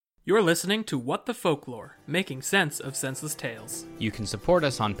You're listening to What the Folklore, making sense of senseless tales. You can support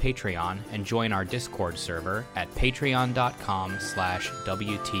us on Patreon and join our Discord server at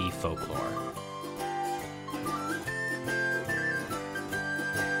patreon.com/WTFolklore.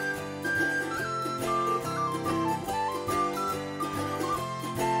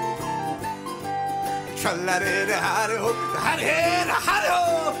 Tra-la-di-di-hi-di-ho,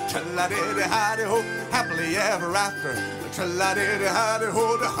 hi-di-hi-di-hi-di-ho, tra-la-di-di-hi-di-ho, happily ever after.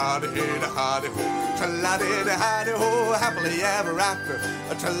 Tra-la-di-di-hi-di-ho, hi-di-hi-di-hi-di-ho, tra-la-di-di-hi-di-ho, happily ever after.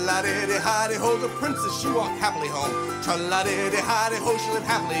 Tra-la-di-di-hi-di-ho, the princess, she walked happily home. Tra-la-di-di-hi-di-ho, she lived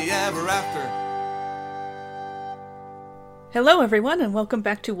happily ever after. Hello everyone, and welcome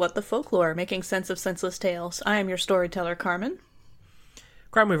back to What the Folklore, making sense of senseless tales. I am your storyteller, Carmen.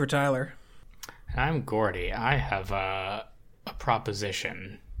 Crime Weaver Tyler. I'm Gordy. I have a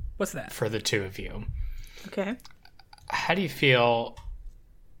proposition. What's that? For the two of you. Okay. How do you feel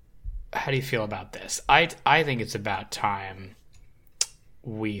about this? I think it's about time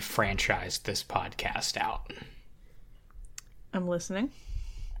we franchised this podcast out. I'm listening.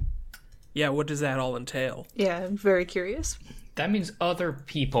 Yeah, what does that all entail? Yeah, I'm very curious. That means other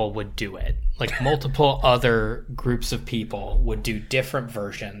people would do it. Like multiple other groups of people would do different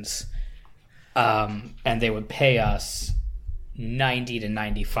versions. And they would pay us 90 to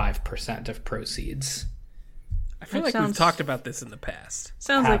 95% of proceeds. I feel like we've talked about this in the past.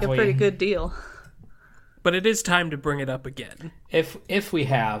 Sounds like a pretty good deal. But it is time to bring it up again. If we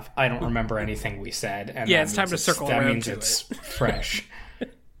have, I don't remember anything we said. And yeah, it's time to circle around to it. That means it's fresh.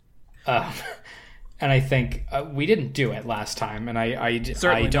 And I think we didn't do it last time, and I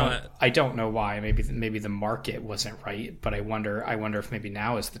don't know why. Maybe the market wasn't right, but I wonder if maybe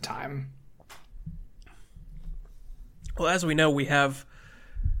now is the time. Well, as we know, we have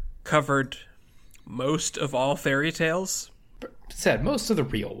covered most of all fairy tales. Most of the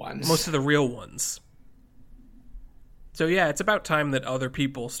real ones. So yeah, it's about time that other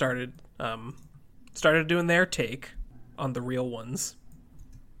people started doing their take on the real ones.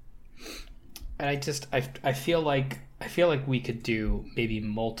 And I feel like we could do maybe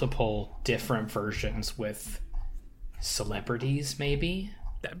multiple different versions with celebrities, maybe.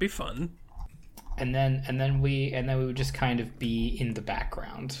 That'd be fun. And then we would just kind of be in the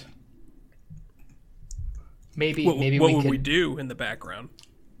background. Maybe what we would could we do in the background?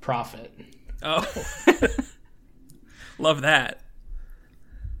 Profit. Oh, love that.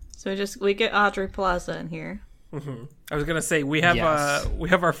 So we get Audrey Plaza in here. Mm-hmm. I was gonna say we have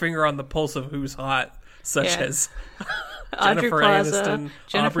our finger on the pulse of who's hot, such as Audrey Plaza, Aniston,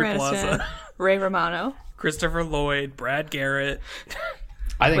 Jennifer Aubrey Aniston, Plaza, Ray Romano, Christopher Lloyd, Brad Garrett.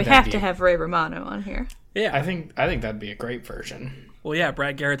 I think we have to have Ray Romano on here. Yeah, I think that'd be a great version. Well, yeah,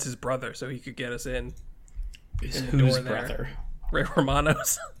 Brad Garrett's his brother, so he could get us in. Whose brother? Ray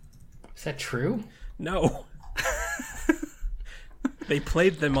Romano's. Is that true? No. They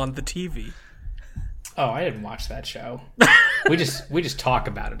played them on the TV. Oh, I didn't watch that show. we just talk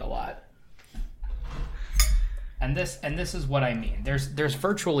about it a lot. And this is what I mean. There's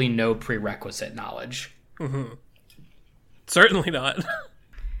virtually no prerequisite knowledge. Mm-hmm. Certainly not.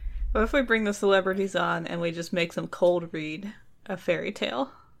 What if we bring the celebrities on and we just make them cold read a fairy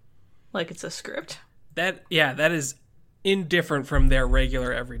tale? Like it's a script? That is indifferent from their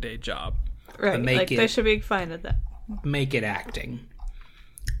regular everyday job. Right, they should be fine at that. Make it acting.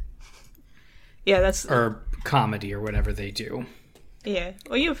 Yeah, or comedy or whatever they do. Yeah,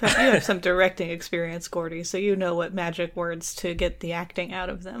 well, you have some directing experience, Gordy, so you know what magic words to get the acting out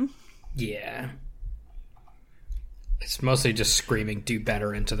of them. Yeah. It's mostly just screaming "do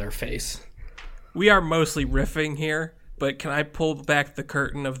better" into their face. We are mostly riffing here, but can I pull back the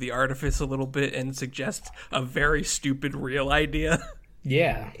curtain of the artifice a little bit and suggest a very stupid real idea?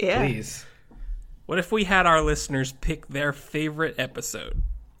 Yeah, please. What if we had our listeners pick their favorite episode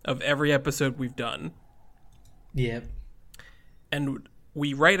of every episode we've done? Yep. And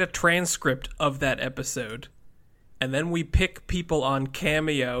we write a transcript of that episode, and then we pick people on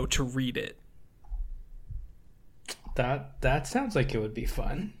Cameo to read it. That sounds like it would be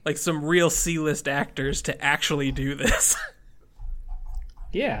fun. Like some real C-list actors to actually do this.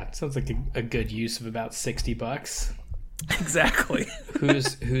 Yeah, it sounds like a good use of about $60. Exactly.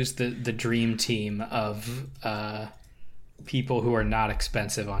 Who's the dream team of people who are not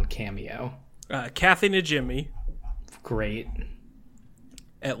expensive on Cameo? Kathy Najimy. Great.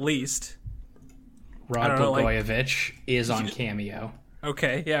 At least. Rod Blagojevich is on Cameo.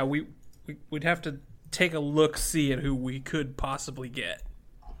 Okay, yeah, we'd have to take a look-see at who we could possibly get.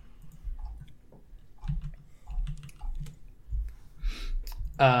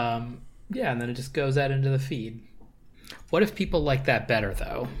 Yeah, and then it just goes out into the feed. What if people like that better,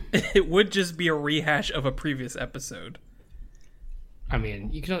 though? It would just be a rehash of a previous episode. I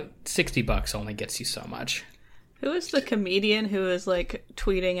mean, you can $60 only gets you so much. Who is the comedian who is like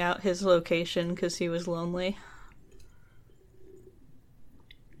tweeting out his location because he was lonely?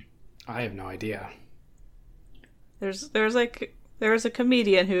 I have no idea. There's a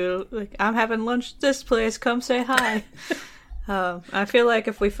comedian who like, I'm having lunch at this place. Come say hi. I feel like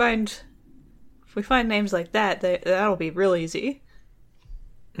if we find names like that, that'll be real easy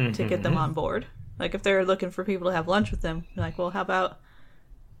to get them on board. Like if they're looking for people to have lunch with them, like, well, how about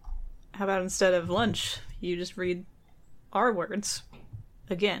instead of lunch, you just read our words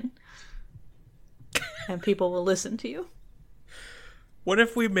again, and people will listen to you. What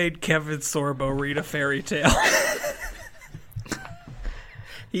if we made Kevin Sorbo read a fairy tale?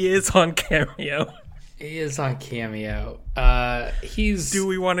 He is on Cameo. He is on Cameo. Do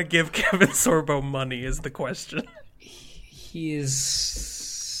we want to give Kevin Sorbo money is the question.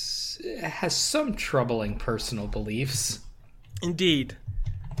 Has some troubling personal beliefs. Indeed.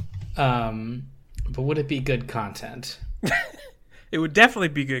 But would it be good content? It would definitely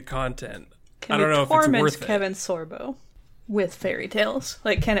be good content. Can I don't know if it's worth Kevin Sorbo with fairy tales?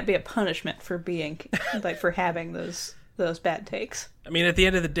 Like, can it be a punishment for being like for having those bad takes? I mean, at the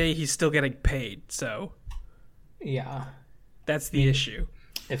end of the day, he's still getting paid, so Yeah. that's the issue.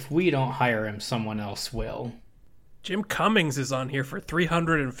 If we don't hire him, someone else will. Jim Cummings is on here for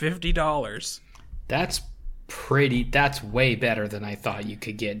 $350. That's way better than I thought you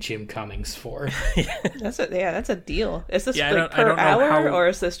could get Jim Cummings for. That's a deal. Is this Yeah, like I per don't know hour, how- or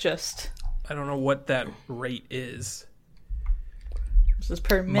is this just I don't know what that rate is.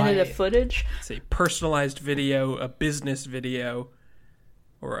 per minute of footage? It's a personalized video, a business video,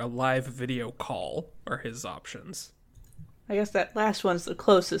 or a live video call are his options. I guess that last one's the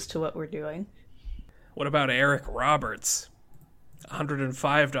closest to what we're doing. What about Eric Roberts?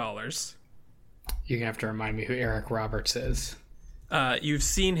 $105. You're going to have to remind me who Eric Roberts is. You've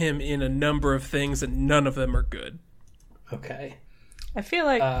seen him in a number of things, and none of them are good. Okay. I feel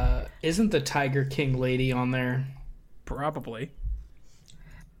like Isn't the Tiger King lady on there? Probably.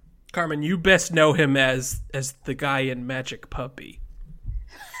 Carmen, you best know him as the guy in Magic Puppy.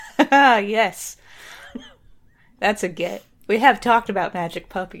 yes. That's a get. We have talked about Magic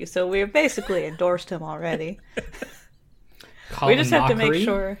Puppy, so we've basically endorsed him already. Colin We just have to make Mockery?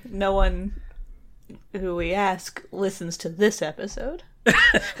 sure no one who we ask listens to this episode.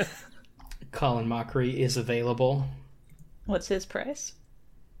 Colin Mockery is available. What's his price?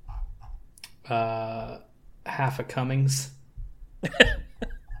 Half a Cummings.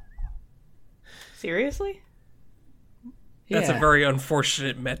 Seriously? That's a Yeah. very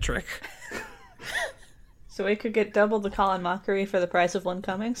unfortunate metric. So we could get double the Colin Mockery for the price of one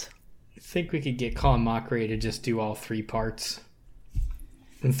Cummings? I think we could get Colin Mockery to just do all 3 parts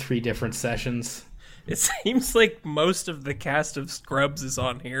in 3 different sessions. It seems like most of the cast of Scrubs is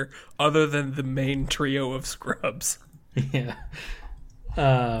on here, other than the main trio of Scrubs. Yeah.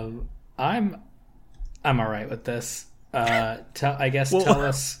 I'm all right with this. Tell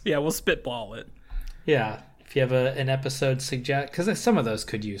us. Yeah, we'll spitball it. Yeah, if you have an episode suggest, because some of those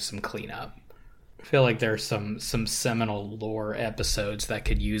could use some cleanup. I feel like there's some seminal lore episodes that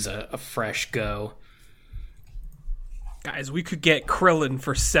could use a fresh go. Guys, we could get Krillin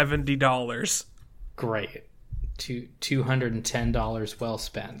for $70. Great. $210 well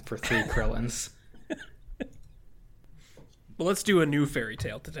spent for 3 Krillins. Well, let's do a new fairy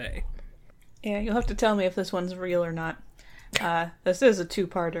tale today. Yeah, you'll have to tell me if this one's real or not. This is a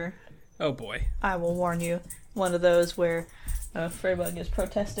 2-parter. Oh boy. I will warn you. One of those where Freybug is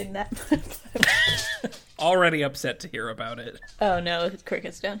protesting that. Already upset to hear about it. Oh no,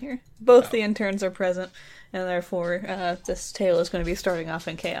 Cricket's down here. Both the interns are present, and therefore this tale is going to be starting off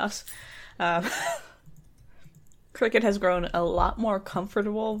in chaos. Cricket has grown a lot more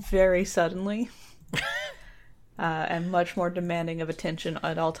comfortable very suddenly, and much more demanding of attention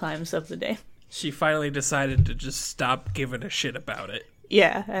at all times of the day. She finally decided to just stop giving a shit about it.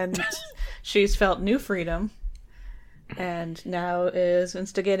 Yeah, and she's felt new freedom, and now is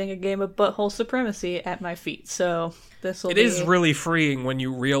instigating a game of butthole supremacy at my feet. So this will It is really freeing when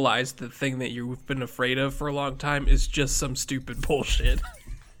you realize the thing that you've been afraid of for a long time is just some stupid bullshit.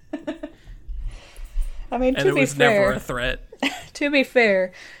 I mean, And to it be was fair, never a threat. to be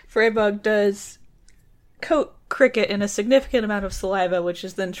fair, Freybug does coat Cricket in a significant amount of saliva, which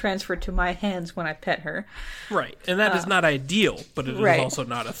is then transferred to my hands when I pet her. Right. And that is not ideal, but it is right. also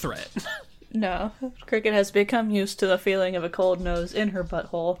not a threat. No, Cricket has become used to the feeling of a cold nose in her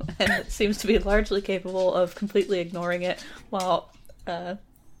butthole, and it seems to be largely capable of completely ignoring it while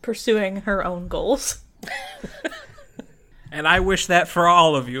pursuing her own goals. And I wish that for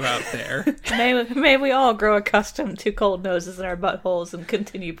all of you out there. May we all grow accustomed to cold noses in our buttholes and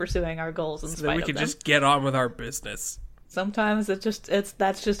continue pursuing our goals in So spite that we of can them. just get on with our business. Sometimes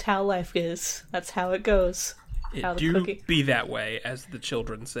that's just how life is. That's how it goes. How It the do cookie- be that way, as the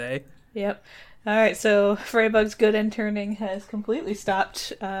children say. Yep. Alright, so Freybug's good interning has completely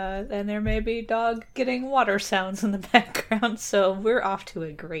stopped, and there may be dog getting water sounds in the background, so we're off to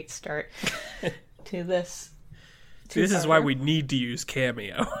a great start to this. This is why we need to use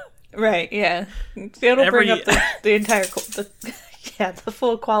Cameo. Right, yeah. It'll bring up the entire... the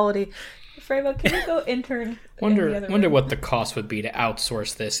full quality. Freybug, can you go intern? Wonder what the cost would be to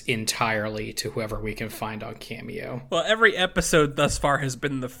outsource this entirely to whoever we can find on Cameo. Well, every episode thus far has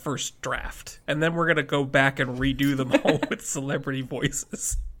been the first draft. And then we're going to go back and redo them all with celebrity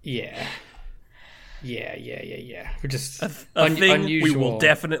voices. Yeah. We're just A thing unusual. we will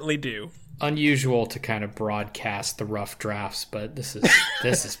definitely do. Unusual to kind of broadcast the rough drafts, but this is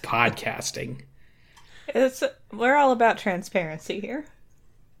podcasting. We're all about transparency here.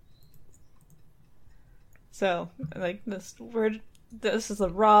 So, like, this is the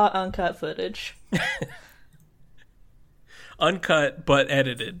raw, uncut footage. Uncut, but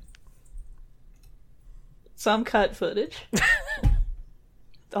edited. Some cut footage.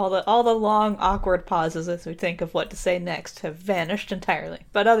 all the long, awkward pauses as we think of what to say next have vanished entirely.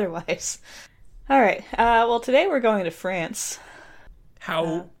 But otherwise. Alright, well, today we're going to France.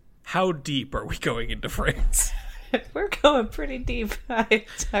 How deep are we going into France? We're going pretty deep,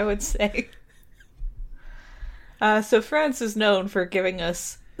 I would say. So France is known for giving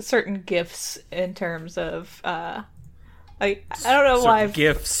us certain gifts in terms of, I don't know Certain why.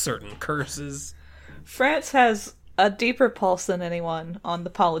 gifts, certain curses. France has a deeper pulse than anyone on the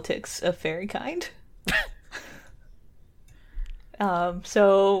politics of fairy kind.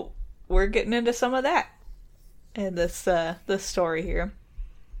 So we're getting into some of that in this story here.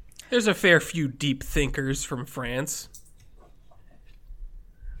 There's a fair few deep thinkers from France.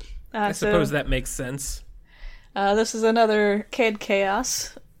 I suppose that makes sense. This is another Kid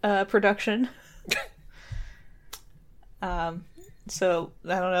Chaos production. So,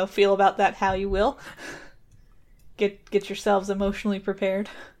 I don't know, feel about that how you will. Get yourselves emotionally prepared.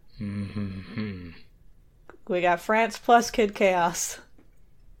 Mm-hmm. We got France plus Kid Chaos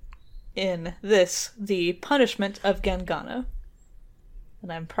in this, The Punishment of Gangana.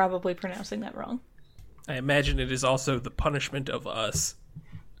 And I'm probably pronouncing that wrong. I imagine it is also the punishment of us.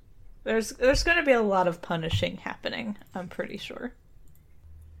 There's going to be a lot of punishing happening, I'm pretty sure.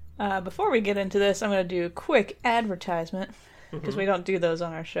 Before we get into this, I'm going to do a quick advertisement, because we don't do those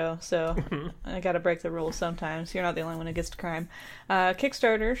on our show, so I gotta break the rules sometimes. You're not the only one who gets to crime.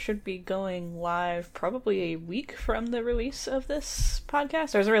 Kickstarter should be going live probably a week from the release of this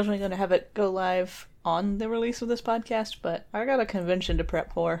podcast. I was originally going to have it go live on the release of this podcast, but I got a convention to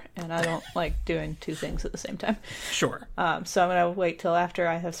prep for, and I don't like doing two things at the same time. Sure. So I'm going to wait till after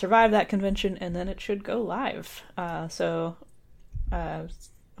I have survived that convention, and then it should go live.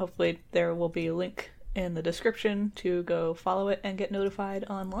 Hopefully there will be a link in the description to go follow it and get notified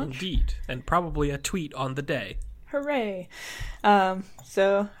on launch. Indeed. And probably a tweet on the day. Hooray! Yeah,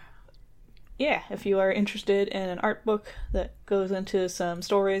 if you are interested in an art book that goes into some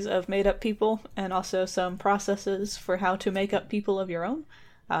stories of made-up people and also some processes for how to make up people of your own,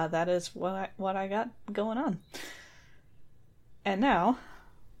 that is what I got going on. And now,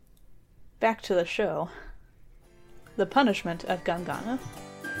 back to the show. The Punishment of Gangana.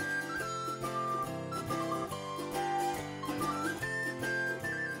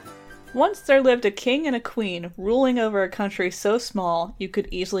 Once there lived a king and a queen ruling over a country so small you could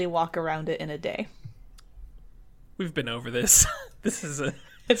easily walk around it in a day. We've been over this. This is a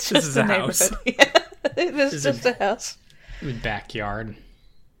It's This just is a a house. neighborhood. Yeah, it is just a house. Backyard.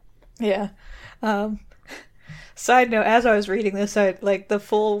 Yeah. Side note, as I was reading this, I like the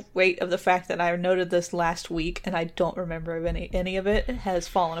full weight of the fact that I noted this last week and I don't remember any of it has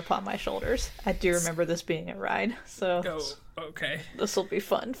fallen upon my shoulders. I do remember this being a ride, so okay. this will be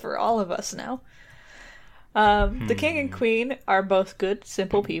fun for all of us now. The king and queen are both good,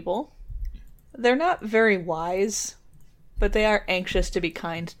 simple people. They're not very wise, but they are anxious to be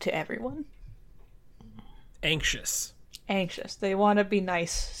kind to everyone. Anxious. They want to be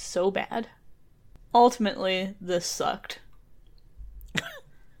nice so bad. Ultimately, this sucked.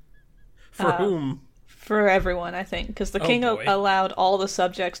 For whom? For everyone, I think. Because the king boy. allowed all the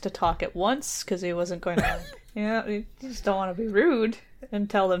subjects to talk at once, because he wasn't going to... you just don't want to be rude and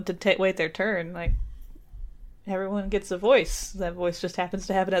tell them to wait their turn. Like, everyone gets a voice. That voice just happens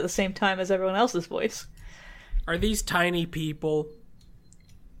to happen at the same time as everyone else's voice. Are these tiny people?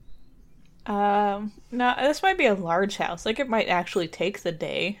 No, this might be a large house. Like, it might actually take the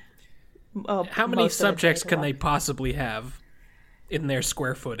day. How many Most of the subjects day to can walk. they possibly have in their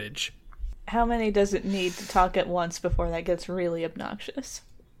square footage? How many does it need to talk at once before that gets really obnoxious?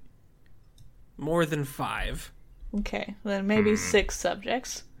 More than 5. Okay, then maybe 6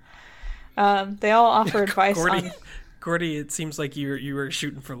 subjects. They all offer advice on... Gordy, it seems like you were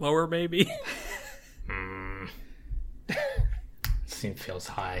shooting for lower, maybe? Feels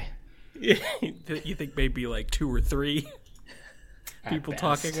high. You think maybe like 2 or 3 people best.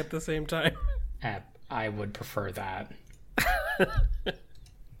 talking at the same time? I would prefer that.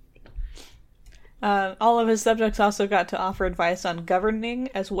 All of his subjects also got to offer advice on governing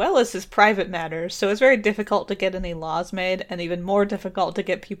as well as his private matters, so it's very difficult to get any laws made, and even more difficult to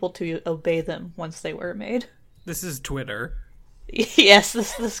get people to obey them once they were made. This is Twitter. Yes,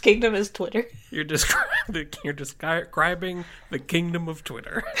 this kingdom is Twitter. You're describing the kingdom of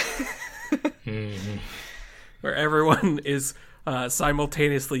Twitter. Where everyone is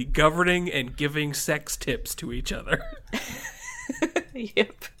simultaneously governing and giving sex tips to each other.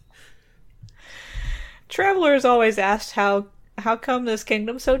 Yep. Travelers always asked how come this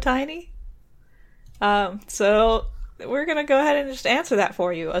kingdom's so tiny? So we're gonna go ahead and just answer that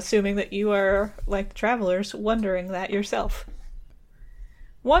for you, assuming that you are, like the travelers, wondering that yourself.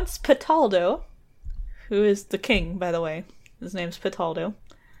 Once Pataldo, who is the king, by the way, his name's Pataldo,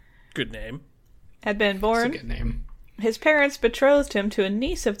 Good name. had been That's born, a good name. his parents betrothed him to a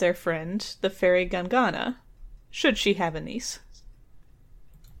niece of their friend, the fairy Gangana, should she have a niece.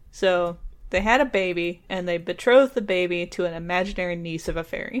 So they had a baby, and they betrothed the baby to an imaginary niece of a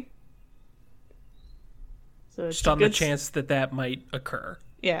fairy. So it's Just on the chance that might occur.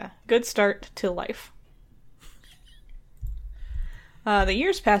 Yeah, good start to life. The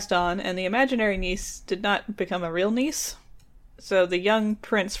years passed on, and the imaginary niece did not become a real niece. So the young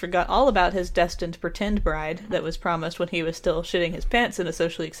prince forgot all about his destined pretend bride that was promised when he was still shitting his pants in a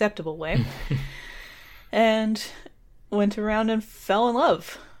socially acceptable way. And went around and fell in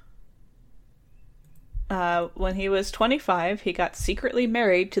love. When he was 25, he got secretly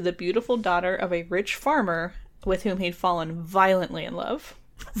married to the beautiful daughter of a rich farmer with whom he'd fallen violently in love.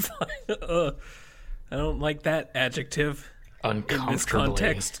 I don't like that adjective in this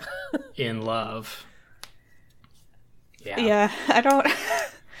context. In love. Yeah, I don't...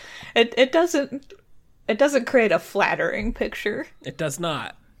 It doesn't create a flattering picture. It does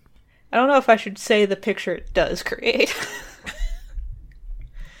not. I don't know if I should say the picture it does create.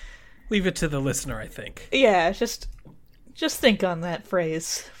 Leave it to the listener, I think. Yeah, just think on that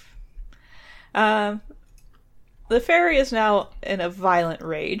phrase. The fairy is now in a violent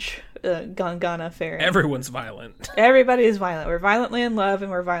rage. Gangana fairy. Everyone's violent. Everybody is violent. We're violently in love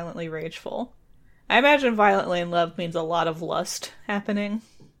and we're violently rageful. I imagine violently in love means a lot of lust happening.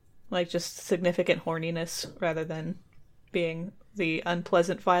 Like just significant horniness rather than being the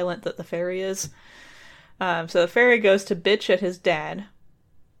unpleasant violent that the fairy is. So the fairy goes to bitch at his dad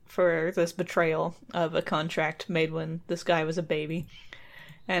for this betrayal of a contract made when this guy was a baby.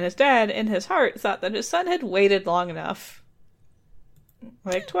 And his dad, in his heart, thought that his son had waited long enough.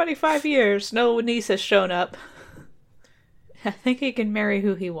 Like 25 years, no niece has shown up. I think he can marry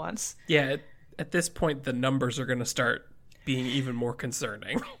who he wants. Yeah, at this point, the numbers are going to start being even more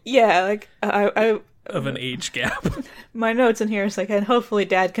concerning. Yeah, like, Of an age gap. my notes in here is like, and hopefully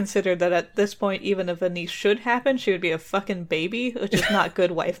Dad considered that at this point, even if a niece should happen, she would be a fucking baby, which is not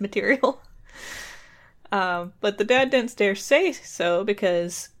good wife material. But the dad didn't dare say so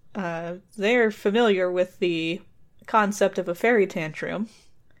because they're familiar with the concept of a fairy tantrum.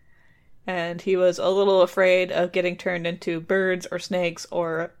 And he was a little afraid of getting turned into birds or snakes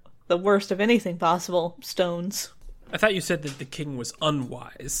or the worst of anything possible, stones. I thought you said that the king was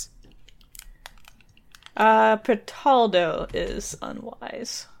unwise. Pataldo is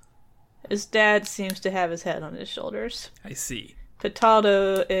unwise. His dad seems to have his head on his shoulders. I see.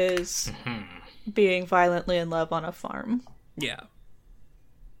 Pataldo is being violently in love on a farm. Yeah.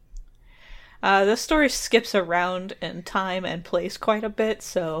 This story skips around in time and place quite a bit,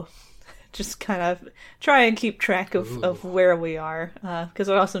 so just kind of try and keep track of where we are, because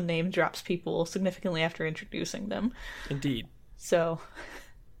it also name drops people significantly after introducing them. Indeed. So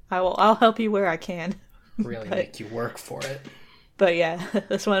I'll help you where I can. Really make you work for it. But yeah,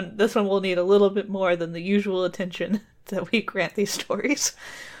 this one will need a little bit more than the usual attention that we grant these stories.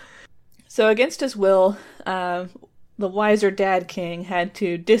 So against his will, the wiser dad king had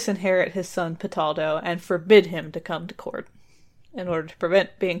to disinherit his son Pataldo and forbid him to come to court in order to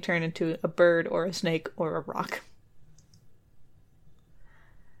prevent being turned into a bird or a snake or a rock.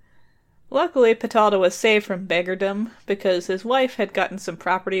 Luckily, Patalda was saved from beggardom because his wife had gotten some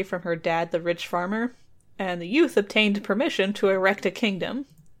property from her dad, the rich farmer, and the youth obtained permission to erect a kingdom.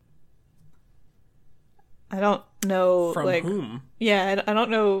 I don't know, From whom? Yeah, I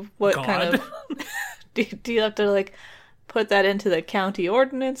don't know what God? kind of... do you have to, like, put that into the county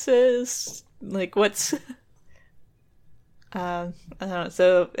ordinances? Like, what's... I don't know,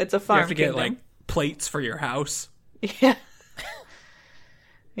 so it's a farm You have to get, kingdom. like, plates for your house. Yeah.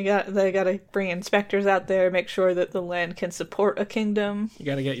 They gotta bring inspectors out there, make sure that the land can support a kingdom. You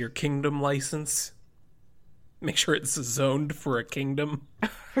gotta get your kingdom license. Make sure it's zoned for a kingdom.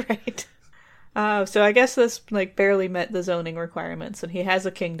 Right. So I guess this, like, barely met the zoning requirements, and he has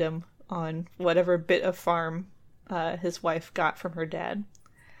a kingdom on whatever bit of farm his wife got from her dad.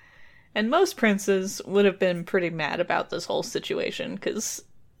 And most princes would have been pretty mad about this whole situation, because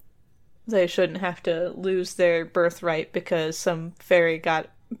they shouldn't have to lose their birthright because some fairy got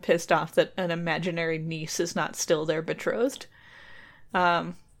pissed off that an imaginary niece is not still their betrothed.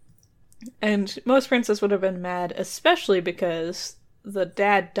 And most princes would have been mad, especially because the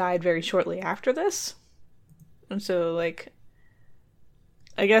dad died very shortly after this. And so, like,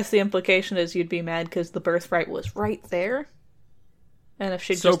 I guess the implication is you'd be mad because the birthright was right there. And if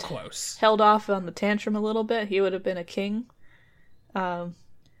she So just close. held off on the tantrum a little bit, he would have been a king.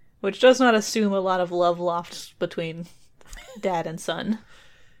 Which does not assume a lot of love lost between dad and son.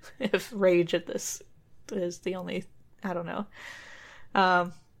 If rage at this is the only... I don't know.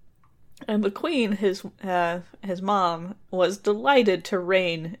 And the queen, his mom, was delighted to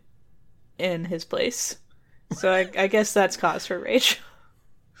reign in his place. So I guess that's cause for rage.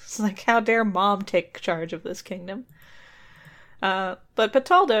 It's like, how dare mom take charge of this kingdom? But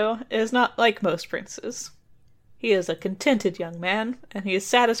Pataldo is not like most princes. He is a contented young man, and he is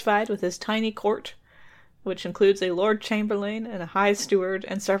satisfied with his tiny court, which includes a Lord Chamberlain and a High Steward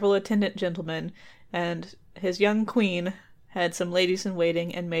and several attendant gentlemen, and his young queen had some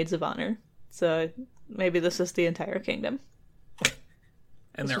ladies-in-waiting and maids of honor. So maybe this is the entire kingdom.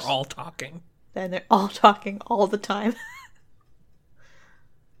 And they're all talking. And they're all talking all the time.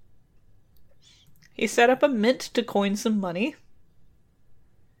 He set up a mint to coin some money.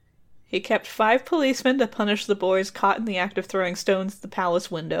 He kept 5 policemen to punish the boys caught in the act of throwing stones at the palace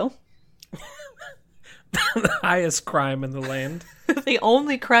window. The highest crime in the land. The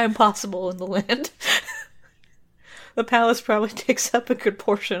only crime possible in the land. The palace probably takes up a good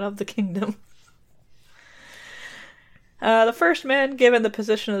portion of the kingdom. The first man given the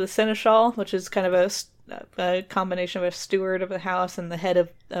position of the seneschal, which is kind of a combination of a steward of the house and the head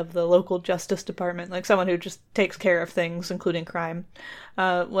of the local justice department, like someone who just takes care of things, including crime,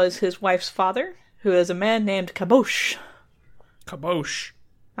 was his wife's father, who is a man named Caboche. Caboche.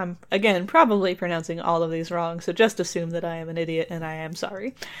 I'm, again, probably pronouncing all of these wrong, so just assume that I am an idiot, and I am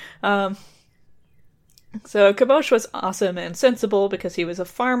sorry. So Caboche was awesome and sensible because he was a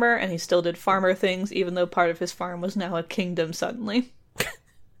farmer, and he still did farmer things, even though part of his farm was now a kingdom suddenly.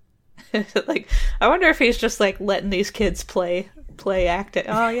 Like, I wonder if he's just, like, letting these kids play act it.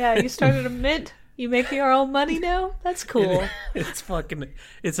 Oh, yeah, you started a mint? You make your own money now? That's cool. It's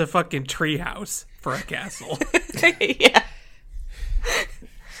a fucking treehouse for a castle. Yeah.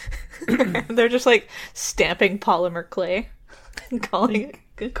 They're just, like, stamping polymer clay and calling it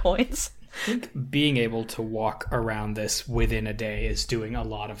good coins. I think being able to walk around this within a day is doing a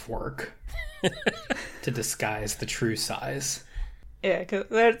lot of work to disguise the true size. Yeah, because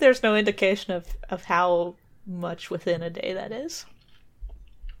there's no indication of how much within a day that is.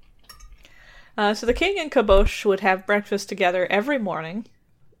 So the king and Caboche would have breakfast together every morning,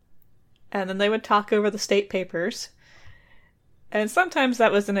 and then they would talk over the state papers. And sometimes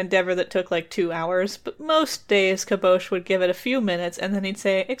that was an endeavor that took like 2 hours, but most days Caboche would give it a few minutes, and then he'd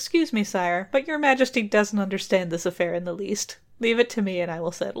say, "Excuse me, sire, but your majesty doesn't understand this affair in the least. Leave it to me and I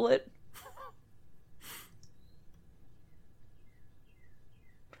will settle it."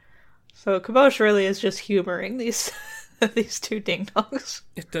 So Caboche really is just humoring these these two ding-dongs.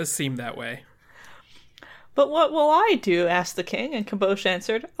 It does seem that way. "But what will I do?" asked the king, and Caboche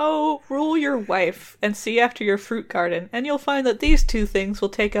answered, "Oh, rule your wife, and see after your fruit garden, and you'll find that these 2 things will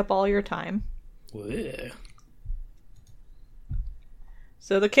take up all your time." Ugh.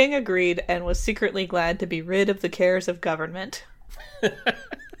 So the king agreed, and was secretly glad to be rid of the cares of government.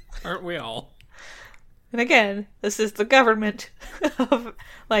 Aren't we all? And again, this is the government of,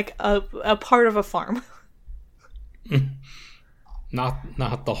 like, a part of a farm.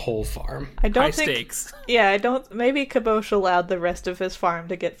 Not the whole farm. I don't High think... stakes. Yeah, I don't... Maybe Caboche allowed the rest of his farm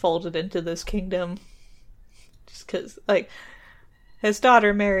to get folded into this kingdom. Just because, like, his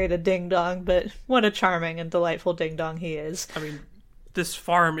daughter married a ding-dong, but what a charming and delightful ding-dong he is. I mean, this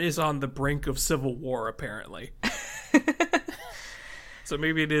farm is on the brink of civil war, apparently. So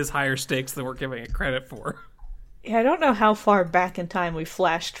maybe it is higher stakes than we're giving it credit for. Yeah, I don't know how far back in time we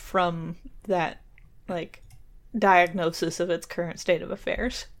flashed from that, like, diagnosis of its current state of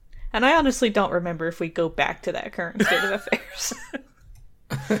affairs. And I honestly don't remember if we go back to that current state of affairs.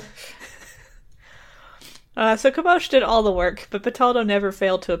 So Kabosh did all the work, but Bataldo never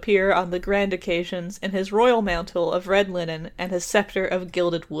failed to appear on the grand occasions in his royal mantle of red linen and his scepter of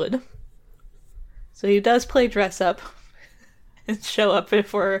gilded wood. So he does play dress up and show up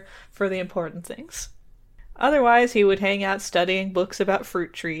for the important things. Otherwise, he would hang out studying books about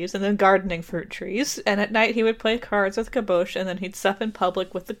fruit trees and then gardening fruit trees, and at night he would play cards with Kabosh, and then he'd sup in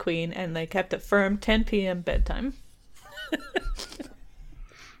public with the queen, and they kept a firm 10 p.m. bedtime.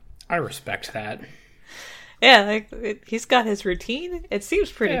 I respect that. Yeah, like, he's got his routine. It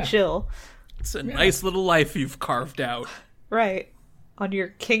seems pretty chill. It's a nice little life you've carved out. Right. On your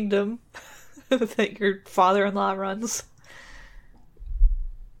kingdom that your father-in-law runs.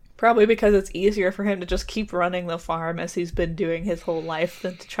 Probably because it's easier for him to just keep running the farm as he's been doing his whole life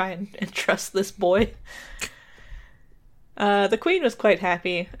than to try and entrust this boy. The queen was quite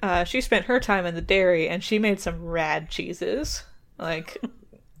happy. She spent her time in the dairy, and she made some rad cheeses. Like...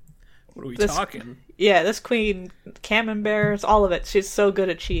 What are we talking? Yeah, this queen, camemberts, all of it. She's so good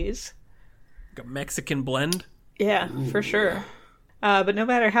at cheese. Like a Mexican blend? Yeah, for sure. But no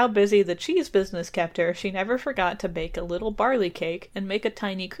matter how busy the cheese business kept her, she never forgot to bake a little barley cake and make a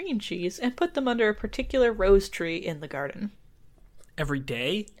tiny cream cheese and put them under a particular rose tree in the garden. Every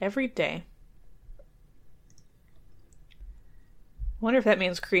day? Every day. I wonder if that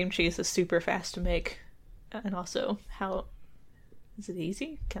means cream cheese is super fast to make. And also, how... Is it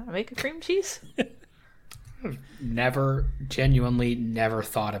easy? Can I make a cream cheese? Genuinely never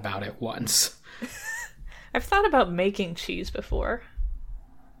thought about it once. I've thought about making cheese before.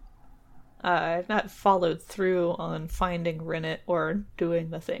 I've not followed through on finding rennet or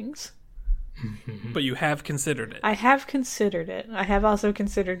doing the things. But you have considered it. I have considered it. I have also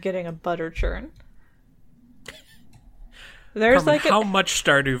considered getting a butter churn. There's Carmen, how much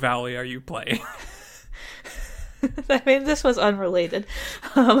Stardew Valley are you playing? I mean, this was unrelated.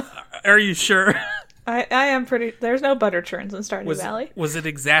 Are you sure? I am pretty... There's no butter churns in Stardew Valley. Was it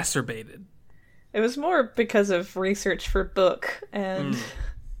exacerbated? It was more because of research for book, and,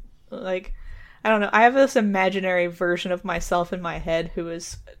 like, I don't know. I have this imaginary version of myself in my head who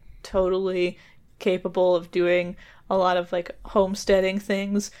is totally capable of doing a lot of, like, homesteading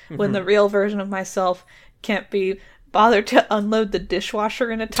things, when the real version of myself can't be bothered to unload the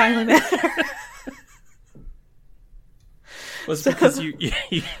dishwasher in a timely manner. Was because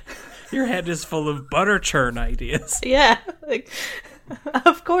your head is full of butter churn ideas. Yeah, like,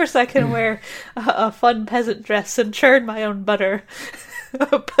 of course I can wear a fun peasant dress and churn my own butter,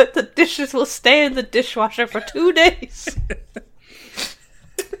 but the dishes will stay in the dishwasher for 2 days.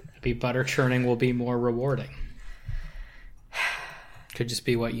 Maybe butter churning will be more rewarding. Could just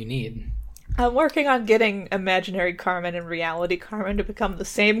be what you need. I'm working on getting imaginary Carmen and reality Carmen to become the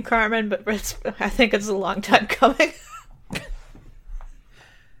same Carmen, but I think it's a long time coming.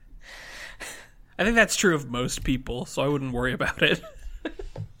 I think that's true of most people, so I wouldn't worry about it.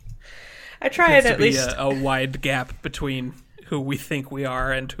 I try it at least. A wide gap between who we think we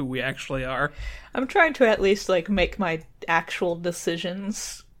are and who we actually are. I'm trying to at least, like, make my actual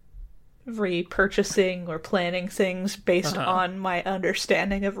decisions, repurchasing or planning things based on my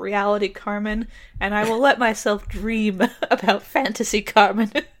understanding of reality Carmen, and I will let myself dream about fantasy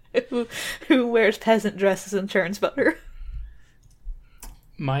Carmen who wears peasant dresses and churns butter.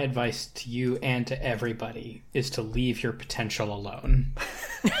 My advice to you and to everybody is to leave your potential alone.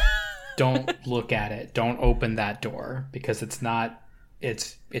 Don't look at it. Don't open that door, because it's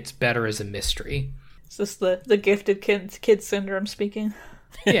better as a mystery. Is this the gifted kid syndrome speaking?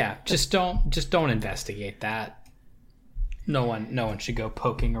 Yeah, just don't investigate that. No one should go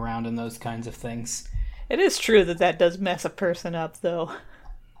poking around in those kinds of things. It is true that does mess a person up, though.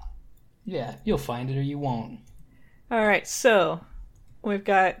 Yeah, you'll find it or you won't. All right, so we've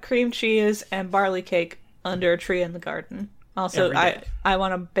got cream cheese and barley cake under a tree in the garden. Also, I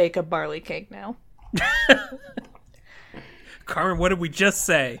want to bake a barley cake now. Carmen, what did we just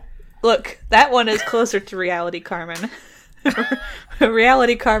say? Look, that one is closer to reality Carmen.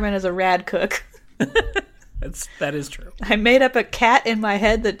 Reality Carmen is a rad cook. That is true. I made up a cat in my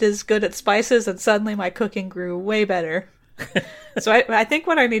head that is good at spices, and suddenly my cooking grew way better. So I think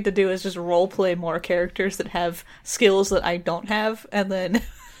what I need to do is just roleplay more characters that have skills that I don't have, and then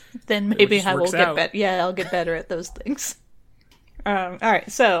maybe I will get better. Yeah, I'll get better at those things. All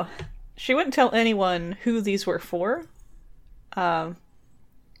right, so she wouldn't tell anyone who these were for,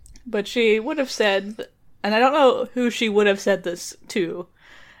 But she would have said, and I don't know who she would have said this to,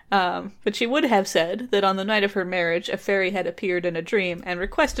 but she would have said that on the night of her marriage, a fairy had appeared in a dream and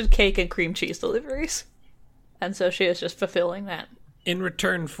requested cake and cream cheese deliveries. And so she is just fulfilling that. In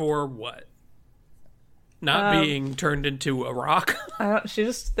return for what? Not being turned into a rock?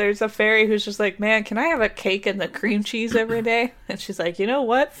 There's a fairy who's just like, man, can I have a cake and the cream cheese every day? And she's like, you know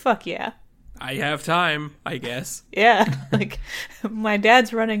what? Fuck yeah. I have time, I guess. Yeah, like, my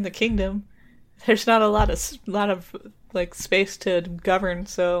dad's running the kingdom. There's not a lot of like space to govern,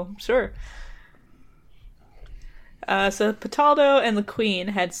 so sure. So Pataldo and the queen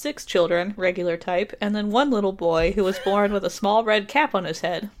had 6 children, regular type, and then one little boy who was born with a small red cap on his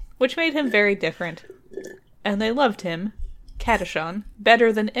head, which made him very different. And they loved him, Kadashan,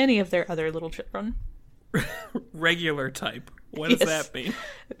 better than any of their other little children. Regular type. What does that mean?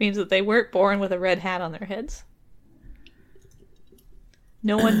 It means that they weren't born with a red hat on their heads.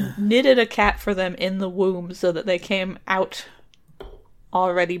 No one knitted a cap for them in the womb so that they came out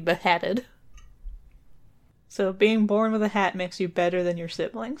already beheaded. So being born with a hat makes you better than your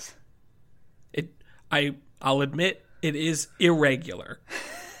siblings. I'll admit, it is irregular.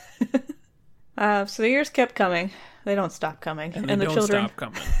 So the years kept coming. They don't stop coming. And the children stop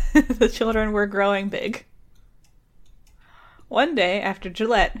coming. The children were growing big. One day, after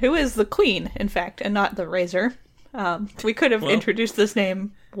Gillette, who is the queen, in fact, and not the razor, we could have introduced this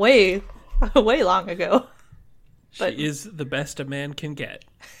name way long ago. But she is the best a man can get.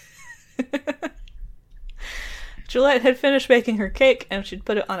 Gillette had finished baking her cake, and she'd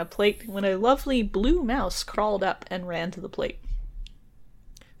put it on a plate when a lovely blue mouse crawled up and ran to the plate.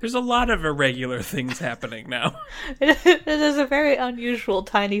 There's a lot of irregular things happening now. It is a very unusual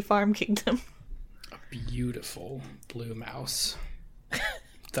tiny farm kingdom. A beautiful blue mouse,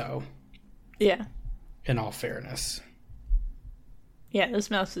 though. Yeah. In all fairness. Yeah,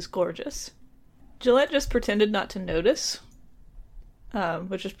 this mouse is gorgeous. Gillette just pretended not to notice,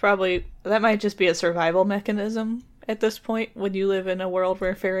 which is that might just be a survival mechanism at this point when you live in a world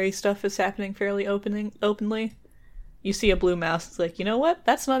where fairy stuff is happening fairly openly. You see a blue mouse, it's like, you know what?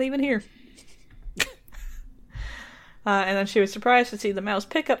 That's not even here. And then she was surprised to see the mouse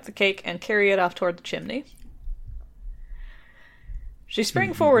pick up the cake and carry it off toward the chimney. She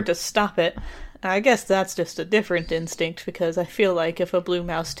sprang forward to stop it. I guess that's just a different instinct, because I feel like if a blue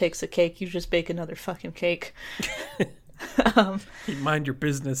mouse takes a cake, you just bake another fucking cake. You mind your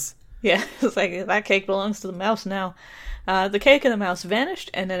business. Yeah, it's like, that cake belongs to the mouse now. The cake and the mouse vanished,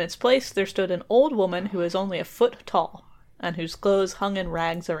 and in its place there stood an old woman who was only a foot tall, and whose clothes hung in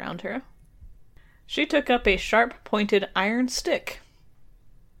rags around her. She took up a sharp-pointed iron stick,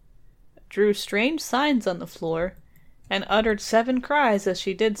 drew strange signs on the floor, and uttered 7 cries as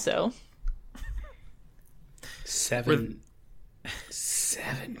she did so. 7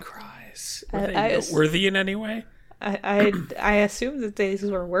 cries. Were they noteworthy in any way? I assumed that these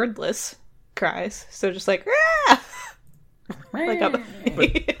were wordless cries, so just like, ah!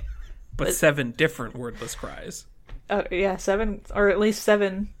 But 7 different wordless cries. Yeah, 7, or at least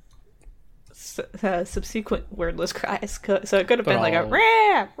 7 subsequent wordless cries. So it could have been like a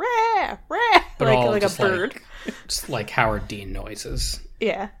rah, rah, rah, like a bird. Just like Howard Dean noises.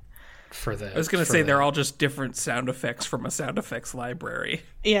 Yeah. I was going to say they're all just different sound effects from a sound effects library.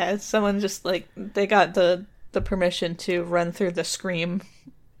 Yeah, someone just they got the permission to run through the Scream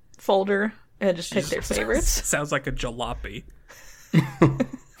folder and just pick their favorites. Sounds like a jalopy.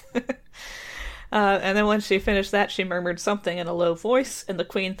 And then when she finished that, she murmured something in a low voice, and the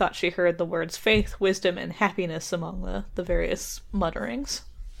queen thought she heard the words faith, wisdom, and happiness among the various mutterings.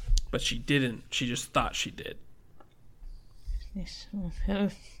 But she didn't. She just thought she did.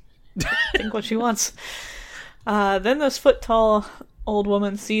 Think what she wants. Then this foot-tall old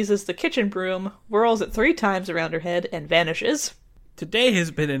woman seizes the kitchen broom, whirls it 3 times around her head, and vanishes. Today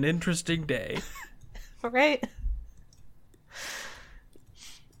has been an interesting day. Right?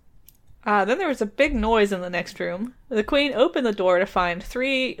 Then there was a big noise in the next room. The queen opened the door to find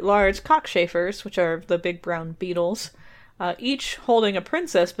 3 large cockchafers, which are the big brown beetles, each holding a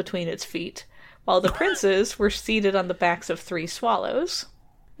princess between its feet, while the princes were seated on the backs of 3 swallows.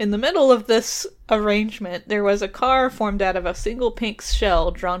 In the middle of this arrangement, there was a car formed out of a single pink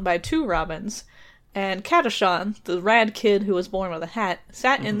shell drawn by 2 robins, and Kadashan, the rad kid who was born with a hat,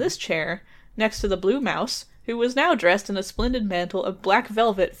 sat in this chair next to the blue mouse, who was now dressed in a splendid mantle of black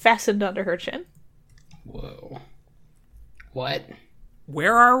velvet fastened under her chin. Whoa. What?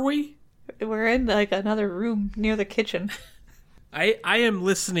 Where are we? We're in, another room near the kitchen. I am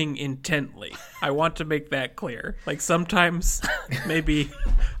listening intently. I want to make that clear. Sometimes, maybe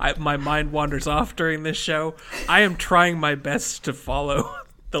my mind wanders off during this show. I am trying my best to follow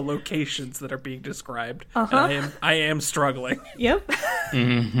the locations that are being described. Uh-huh. And I am struggling. Yep.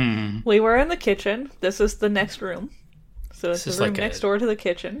 We were in the kitchen. This is the next room. So it's the room next door to the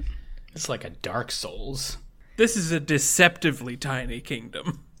kitchen. It's like a Dark Souls. This is a deceptively tiny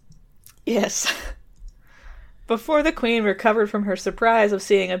kingdom. Yes. Before the queen recovered from her surprise of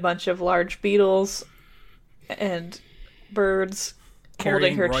seeing a bunch of large beetles and birds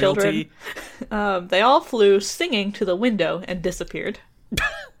holding her royalty. children, they all flew singing to the window and disappeared.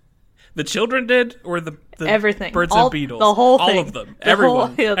 The children did, or the everything, birds and beetles, the whole thing, all of them,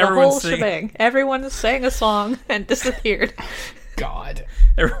 everyone, the everyone whole shebang. Everyone sang a song and disappeared. God,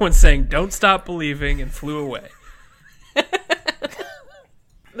 everyone's saying "Don't stop believing" and flew away.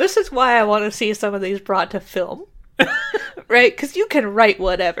 This is why I want to see some of these brought to film, right? Because you can write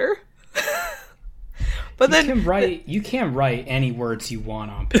whatever, but you can't write any words you want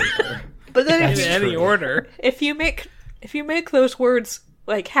on paper. But then in any order, if you make those words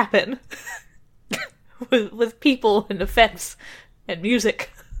like happen with people and effects and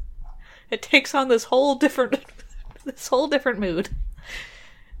music, it takes on this whole different mood,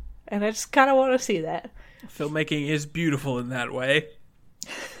 and I just kind of want to see that. Filmmaking is beautiful in that way.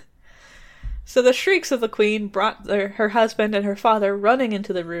 So the shrieks of the queen brought her husband and her father running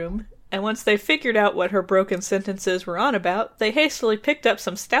into the room, and once they figured out what her broken sentences were on about, they hastily picked up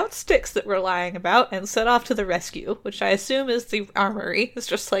some stout sticks that were lying about and set off to the rescue, which I assume is the armory. It's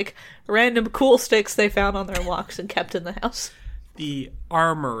just like random cool sticks they found on their walks and kept in the house. The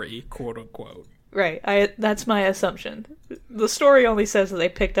armory, quote unquote. Right, that's my assumption. The story only says that they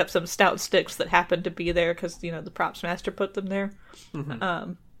picked up some stout sticks that happened to be there because, the props master put them there.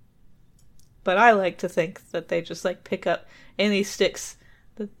 Mm-hmm. But I like to think that they just, pick up any sticks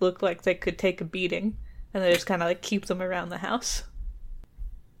that look like they could take a beating, and they just kind of, keep them around the house.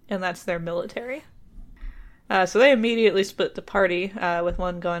 And that's their military. So they immediately split the party, with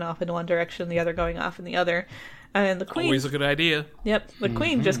one going off in one direction, the other going off in the other. And the queen... Always a good idea. Yep. The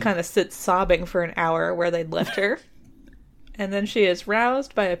queen just kind of sits sobbing for an hour where they'd left her. And then she is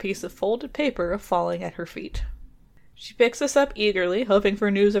roused by a piece of folded paper falling at her feet. She picks this up eagerly, hoping for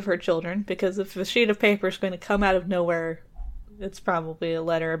news of her children, because if a sheet of paper is going to come out of nowhere, it's probably a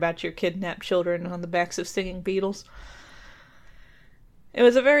letter about your kidnapped children on the backs of singing beetles. It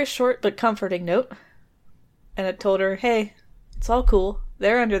was a very short but comforting note, and it told her, hey, it's all cool.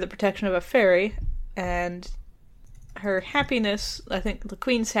 They're under the protection of a fairy, and her happiness, I think the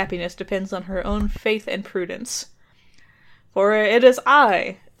queen's happiness, depends on her own faith and prudence. For it is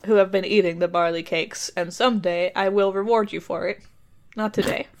I who have been eating the barley cakes, and someday I will reward you for it. Not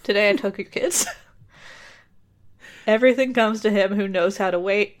today. Today I took your kids. Everything comes to him who knows how to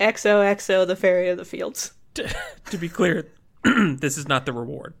wait. XOXO, the fairy of the fields. To be clear, this is not the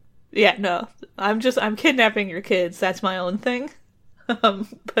reward. Yeah, no. I'm kidnapping your kids. That's my own thing.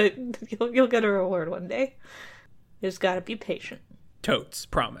 But you'll get a reward one day. You just gotta be patient. Totes,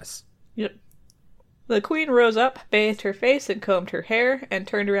 promise. Yep. The queen rose up, bathed her face, and combed her hair, and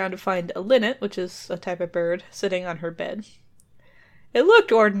turned around to find a linnet, which is a type of bird, sitting on her bed. It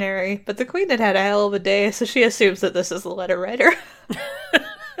looked ordinary, but the queen had had a hell of a day, so she assumes that this is the letter writer.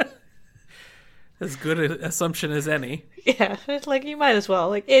 As good an assumption as any. Yeah, it's you might as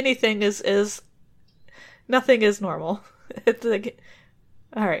well. Anything is nothing is normal. It's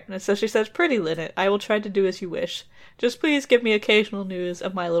alright, and so she says, pretty linnet, I will try to do as you wish. Just please give me occasional news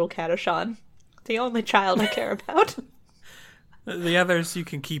of my little Catachan. The only child I care about. The others, you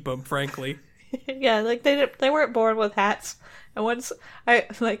can keep them, frankly. Yeah, they weren't born with hats. And once I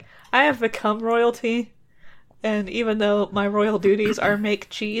have become royalty, and even though my royal duties are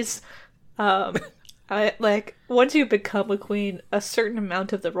make cheese, once you become a queen, a certain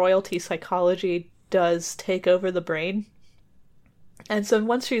amount of the royalty psychology does take over the brain. And so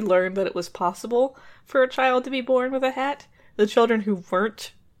once she learned that it was possible for a child to be born with a hat, the children who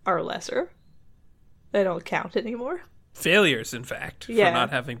weren't are lesser. They don't count anymore. Failures, in fact, for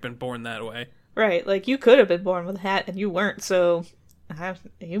not having been born that way. Right, you could have been born with a hat and you weren't, so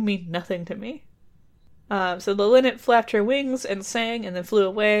you mean nothing to me. So the linnet flapped her wings and sang and then flew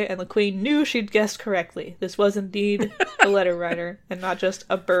away, and the queen knew she'd guessed correctly. This was indeed a letter writer, and not just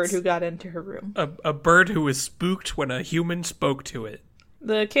a bird who got into her room. A bird who was spooked when a human spoke to it.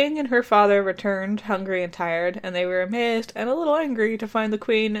 The king and her father returned, hungry and tired, and they were amazed and a little angry to find the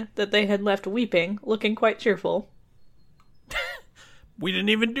queen that they had left weeping, looking quite cheerful. We didn't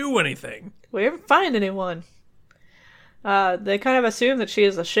even do anything. We didn't find anyone. They kind of assume that she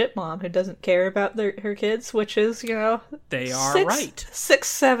is a shit mom who doesn't care about her kids, which is, They are right.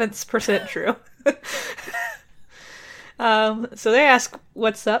 6/7% true. So they ask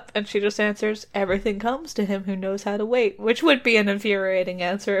what's up, and she just answers, everything comes to him who knows how to wait, which would be an infuriating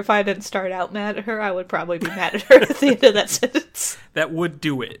answer. If I didn't start out mad at her, I would probably be mad at her at the end of that sentence. That would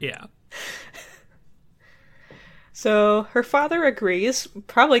do it, yeah. So her father agrees,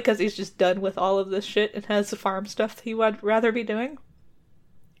 probably because he's just done with all of this shit and has the farm stuff he would rather be doing.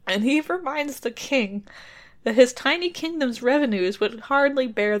 And he reminds the king that his tiny kingdom's revenues would hardly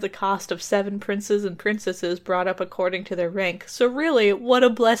bear the cost of 7 princes and princesses brought up according to their rank, so really, what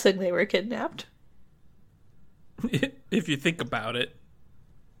a blessing they were kidnapped. If you think about it.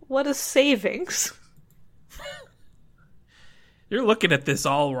 What a savings. You're looking at this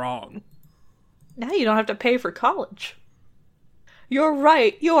all wrong. Now you don't have to pay for college. You're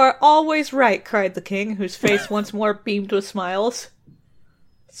right, you are always right, cried the king, whose face once more beamed with smiles.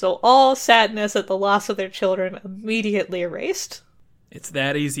 So all sadness at the loss of their children immediately erased. It's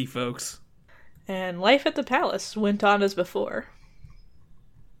that easy, folks. And life at the palace went on as before.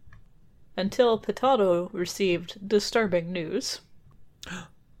 Until Pitaldo received disturbing news.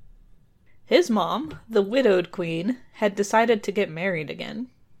 His mom, the widowed queen, had decided to get married again.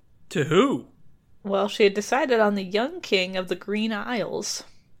 To who? Well, she had decided on the young king of the Green Isles,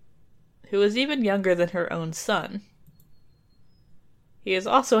 who was even younger than her own son. He is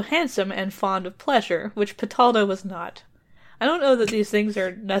also handsome and fond of pleasure, which Pitaldo was not. I don't know that these things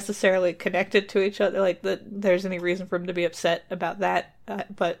are necessarily connected to each other, like that there's any reason for him to be upset about that,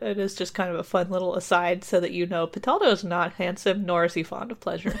 but it is just kind of a fun little aside so that you know Pitaldo is not handsome, nor is he fond of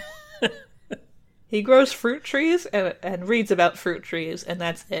pleasure. He grows fruit trees and reads about fruit trees, and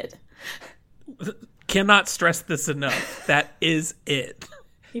that's it. Cannot stress this enough. That is it.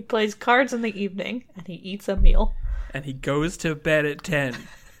 He plays cards in the evening, and he eats a meal. And he goes to bed at 10.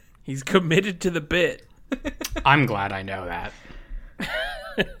 He's committed to the bit. I'm glad I know that.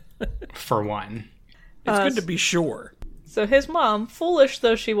 For one. It's good to be sure. So his mom, foolish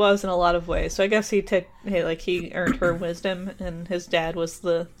though she was in a lot of ways, so I guess he earned her wisdom, and his dad was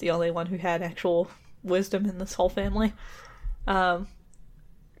the only one who had actual wisdom in this whole family.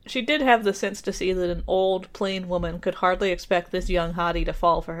 She did have the sense to see that an old, plain woman could hardly expect this young hottie to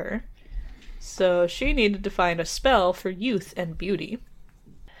fall for her. So she needed to find a spell for youth and beauty.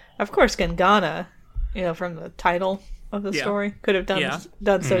 Of course, Gangana, from the title of the story, could have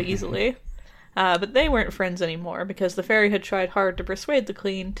done so easily. But they weren't friends anymore, because the fairy had tried hard to persuade the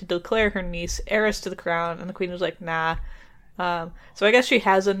queen to declare her niece heiress to the crown, and the queen was like, nah. So I guess she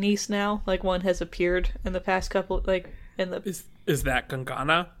has a niece now, like one has appeared in the past couple, Is that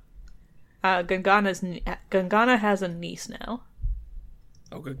Gangana? Gangana has a niece now.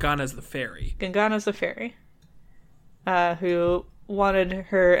 Oh, Gangana's the fairy. Gangana's the fairy. Who wanted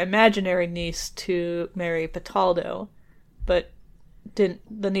her imaginary niece to marry Pitaldo, but the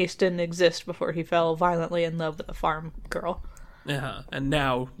niece didn't exist before he fell violently in love with a farm girl. Uh-huh. And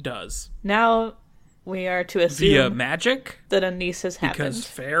now does. Now we are to assume via magic that a niece has happened. Because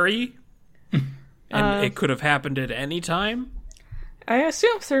fairy? And it could have happened at any time? I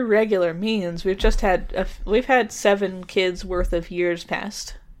assume through regular means. We've had 7 kids worth of years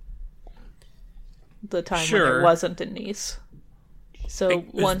past the time when there wasn't a niece. So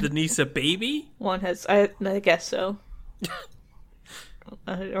is the niece a baby? One has, I guess so,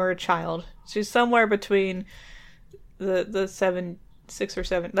 or a child. She's somewhere between the 6 or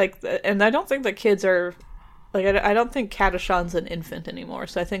 7. And I don't think the kids are I don't think Kadashan's an infant anymore.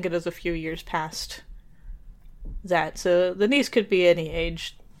 So I think it is a few years past that. So the niece could be any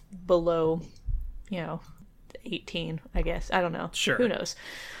age below, 18, I guess. I don't know. Sure.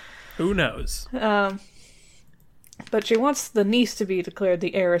 Who knows? But she wants the niece to be declared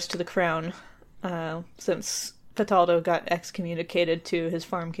the heiress to the crown, since Pitaldo got excommunicated to his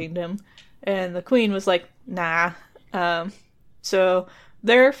farm kingdom. And the queen was like, nah. So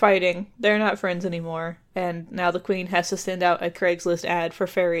they're fighting. They're not friends anymore. And now the queen has to send out a Craigslist ad for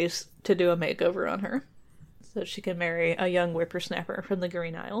fairies to do a makeover on her, so she can marry a young whippersnapper from the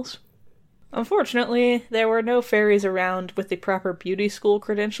Green Isles. Unfortunately, there were no fairies around with the proper beauty school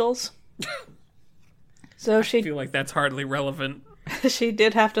credentials. So I feel like that's hardly relevant. She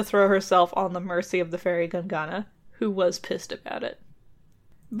did have to throw herself on the mercy of the fairy Gangana, who was pissed about it.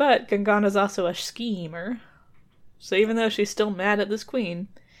 But Gangana's also a schemer. So even though she's still mad at this queen,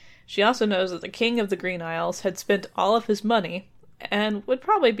 she also knows that the king of the Green Isles had spent all of his money and would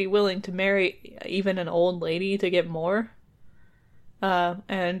probably be willing to marry even an old lady to get more.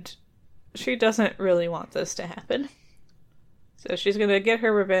 And she doesn't really want this to happen. So she's going to get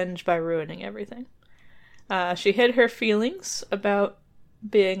her revenge by ruining everything. She hid her feelings about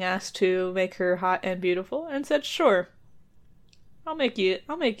being asked to make her hot and beautiful and said, sure, I'll make you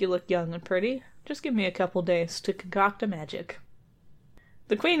look young and pretty. Just give me a couple days to concoct a magic.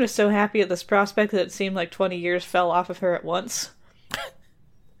 The queen was so happy at this prospect that it seemed like 20 years fell off of her at once.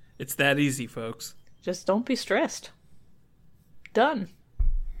 It's that easy, folks. Just don't be stressed. Done.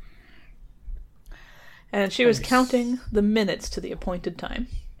 And she was counting the minutes to the appointed time.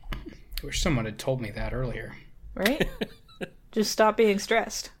 I wish someone had told me that earlier. Right? Just stop being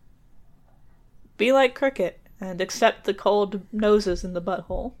stressed. Be like Cricket and accept the cold noses in the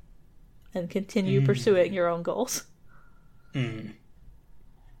butthole. And continue pursuing your own goals.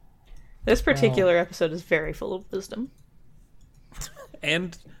 This particular episode is very full of wisdom.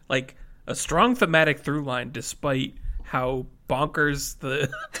 And, like, a strong thematic through line despite how bonkers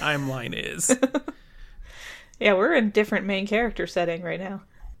the timeline is. Yeah, we're in different main character setting right now.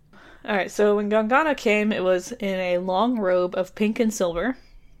 Alright, so when Gangana came, it was in a long robe of pink and silver.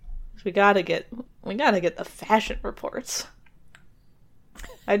 We gotta get the fashion reports.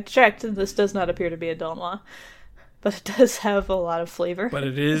 I checked, and this does not appear to be a donla, but it does have a lot of flavor. But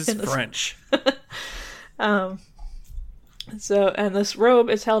it is French. And this robe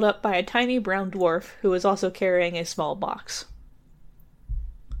is held up by a tiny brown dwarf who is also carrying a small box.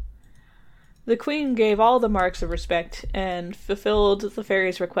 The queen gave all the marks of respect and fulfilled the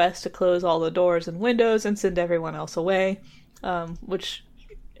fairy's request to close all the doors and windows and send everyone else away, which,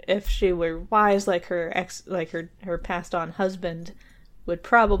 if she were wise like her passed on husband, would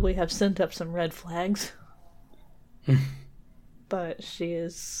probably have sent up some red flags. But she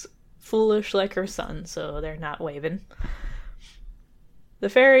is foolish like her son, so they're not waving. The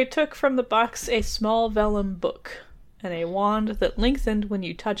fairy took from the box a small vellum book and a wand that lengthened when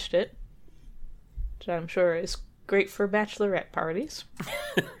you touched it, which I'm sure is great for bachelorette parties.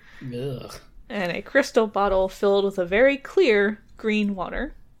 Ugh. And a crystal bottle filled with a very clear green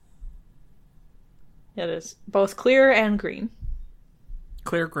water. It is both clear and green.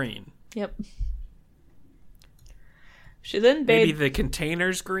 Clear green. Yep. She then bade... Maybe the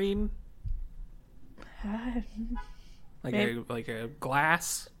container's green? Maybe. Like a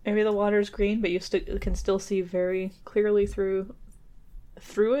glass? Maybe the water's green, but you can still see very clearly through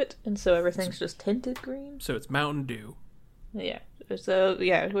it, and so everything's just tinted green. So it's Mountain Dew. Yeah. So,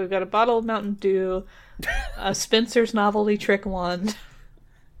 yeah, we've got a bottle of Mountain Dew, a Spencer's Novelty Trick Wand,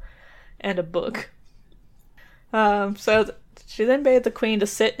 and a book. She then bade the queen to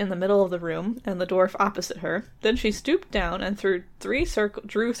sit in the middle of the room, and the dwarf opposite her. Then she stooped down and drew three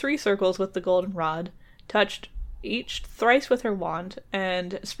circles with the golden rod, touched each thrice with her wand,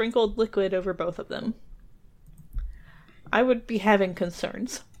 and sprinkled liquid over both of them. I would be having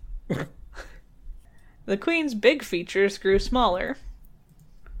concerns. The queen's big features grew smaller.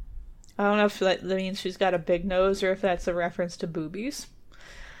 I don't know if that means she's got a big nose or if that's a reference to boobies.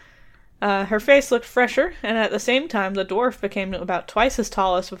 Her face looked fresher, and at the same time the dwarf became about twice as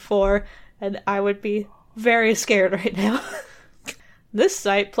tall as before, and I would be very scared right now. This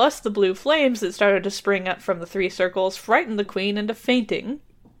sight, plus the blue flames that started to spring up from the three circles, frightened the queen into fainting.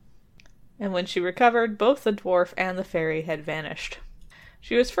 And when she recovered, both the dwarf and the fairy had vanished.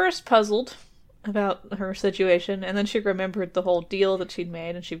 She was first puzzled about her situation, and then she remembered the whole deal that she'd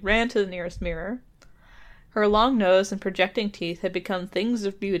made, and she ran to the nearest mirror. Her long nose and projecting teeth had become things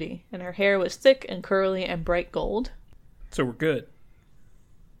of beauty, and her hair was thick and curly and bright gold. So we're good.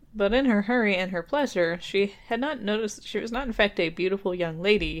 But in her hurry and her pleasure, she had not noticed she was not in fact a beautiful young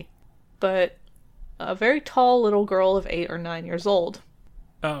lady, but a very tall little girl of 8 or 9 years old.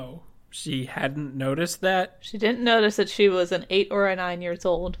 Oh, she hadn't noticed that? She didn't notice that she was an 8 or a 9 years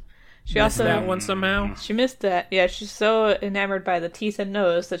old. She Missed also that one somehow? She missed that. Yeah, she's so enamored by the teeth and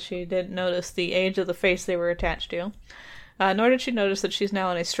nose that she didn't notice the age of the face they were attached to. Nor did she notice that she's now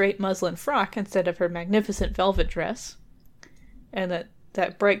in a straight muslin frock instead of her magnificent velvet dress. And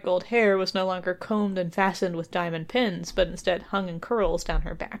that bright gold hair was no longer combed and fastened with diamond pins, but instead hung in curls down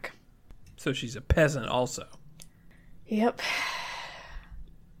her back. So she's a peasant also. Yep.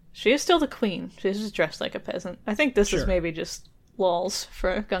 She is still the queen. She's just dressed like a peasant. I think this is maybe just lulz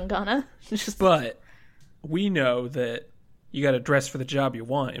for Gangana. But we know that you gotta dress for the job you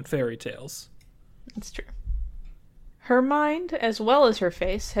want in fairy tales. It's true. Her mind, as well as her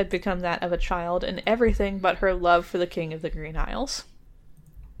face, had become that of a child in everything but her love for the King of the Green Isles.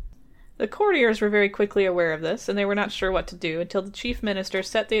 The courtiers were very quickly aware of this, and they were not sure what to do until the chief minister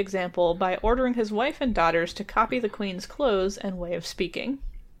set the example by ordering his wife and daughters to copy the queen's clothes and way of speaking.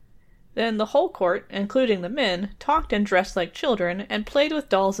 Then the whole court, including the men, talked and dressed like children, and played with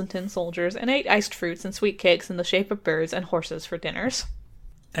dolls and tin soldiers, and ate iced fruits and sweet cakes in the shape of birds and horses for dinners.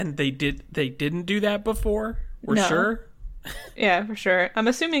 And they didn't do that before? We're No. sure? Yeah, for sure. I'm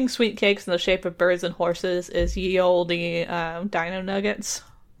assuming sweet cakes in the shape of birds and horses is ye olde dino nuggets.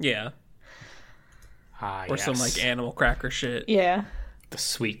 Yeah. Or some, like, animal cracker shit. Yeah. The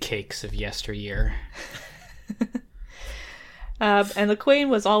sweet cakes of yesteryear. And the queen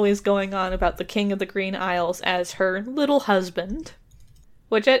was always going on about the King of the Green Isles as her little husband,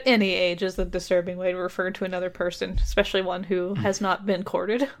 which at any age is a disturbing way to refer to another person, especially one who has not been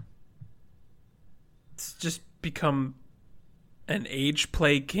courted. It's just become an age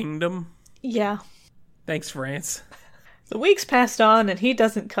play kingdom. Yeah. Thanks, France. The weeks passed on and he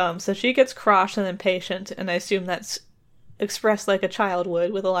doesn't come, so she gets cross and impatient, and I assume that's expressed like a child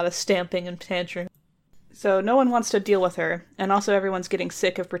would, with a lot of stamping and tantrum. So no one wants to deal with her, and also everyone's getting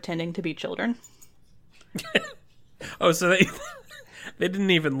sick of pretending to be children. Oh, so they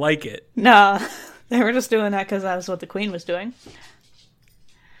didn't even like it. Nah, they were just doing that because that was what the queen was doing.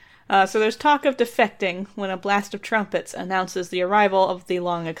 So there's talk of defecting when a blast of trumpets announces the arrival of the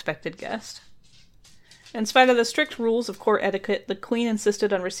long-expected guest. In spite of the strict rules of court etiquette, the queen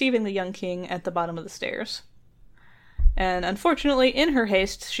insisted on receiving the young king at the bottom of the stairs. And unfortunately, in her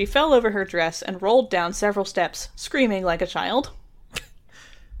haste, she fell over her dress and rolled down several steps, screaming like a child.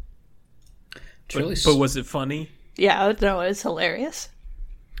 But was it funny? Yeah, no, it was hilarious.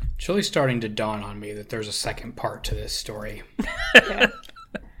 It's really starting to dawn on me that there's a second part to this story. Yeah.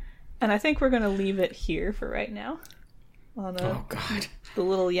 And I think we're going to leave it here for right now. On Oh, God. the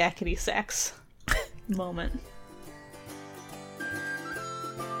little yakety sax moment.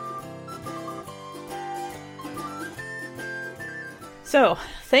 So,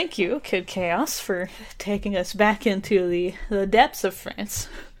 thank you, Kid Chaos, for taking us back into the depths of France.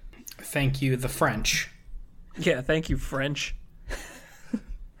 Thank you, the French. Yeah, thank you, French.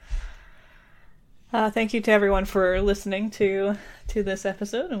 Thank you to everyone for listening to this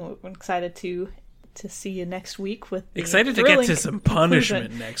episode, and we're excited to see you next week with the Excited to get to some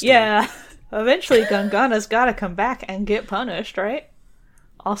punishment next week. Yeah, eventually Gangana's got to come back and get punished, right?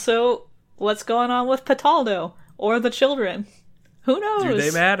 Also, what's going on with Pataldo or the children? Who knows? Do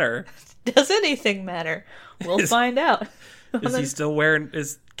they matter? Does anything matter? We'll find out. Is he still wearing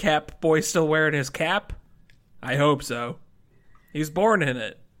his cap? Boy still wearing his cap? I hope so. He's born in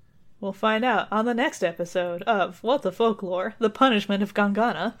it. We'll find out on the next episode of What the Folklore, The Punishment of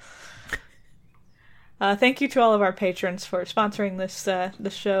Gangana. Thank you to all of our patrons for sponsoring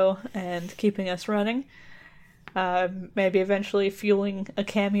this show and keeping us running. Maybe eventually fueling a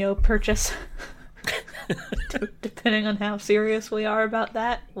cameo purchase. Depending on how serious we are about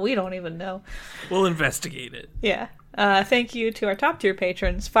that. We don't even know. We'll investigate it. Yeah. Thank you to our top tier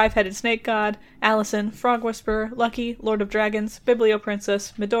patrons: Five-Headed Snake God, Allison, Frog Whisperer, Lucky, Lord of Dragons, Biblio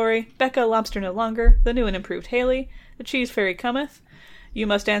Princess, Midori, Becca Lobster No Longer, the new and improved Haley, The Cheese Fairy Cometh. You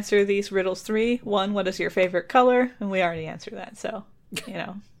must answer these riddles 3. 1, what is your favorite color? And we already answered that, so,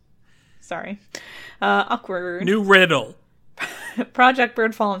 sorry. Awkward. New riddle. Project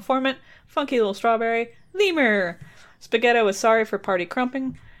Birdfall Informant, Funky Little Strawberry, Lemur, Spaghetto is sorry for party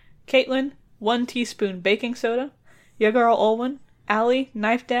crumping, Caitlin, 1 teaspoon baking soda, Yagirl Olwen, Allie,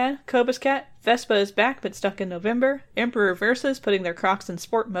 Knife Dad, Cobus Cat, Vespa is back but stuck in November, Emperor Versus putting their Crocs in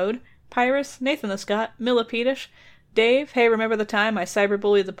sport mode, Pyrus, Nathan the Scott, Millipedish, Dave, hey, remember the time I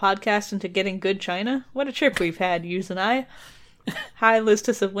cyberbullied the podcast into getting good china? What a trip we've had, yous and I. Hi,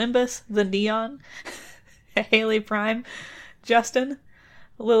 Listus of Limbus, The Neon, Haley Prime, Justin.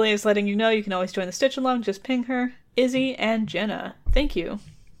 Lily is letting you know you can always join the Stitch Along, just ping her. Izzy and Jenna. Thank you.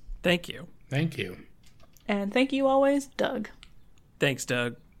 Thank you. Thank you. And thank you always, Doug. Thanks,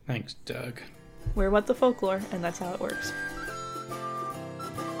 Doug. Thanks, Doug. We're What the Folklore, and that's how it works.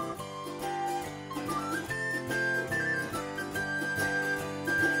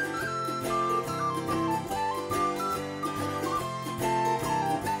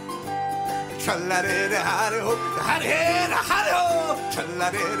 Tra-la-di-di-hi-di-ho, hi-di-hi-di-hi-di-ho,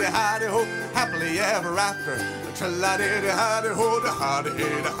 tra-la-di-di-hi-di-ho, happily ever after. Tra-la-di-di-hi-di-ho,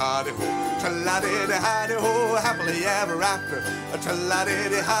 hi-di-hi-di-hi-di-ho, tra-la-di-di-hi-di-ho, happily ever after.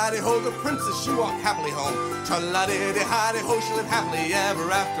 Tra-la-di-di-hi-di-ho, the princess she walked happily home. Tra-la-di-di-hi-di-ho, she lived happily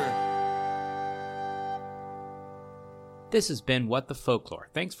ever after. This has been What the Folklore.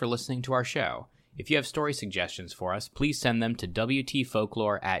 Thanks for listening to our show. If you have story suggestions for us, please send them to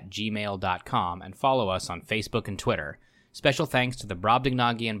wtfolklore@gmail.com and follow us on Facebook and Twitter. Special thanks to the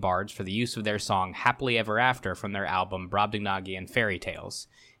Brobdingnagian Bards for the use of their song Happily Ever After from their album Brobdingnagian Fairy Tales.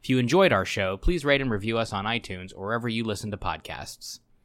 If you enjoyed our show, please rate and review us on iTunes or wherever you listen to podcasts.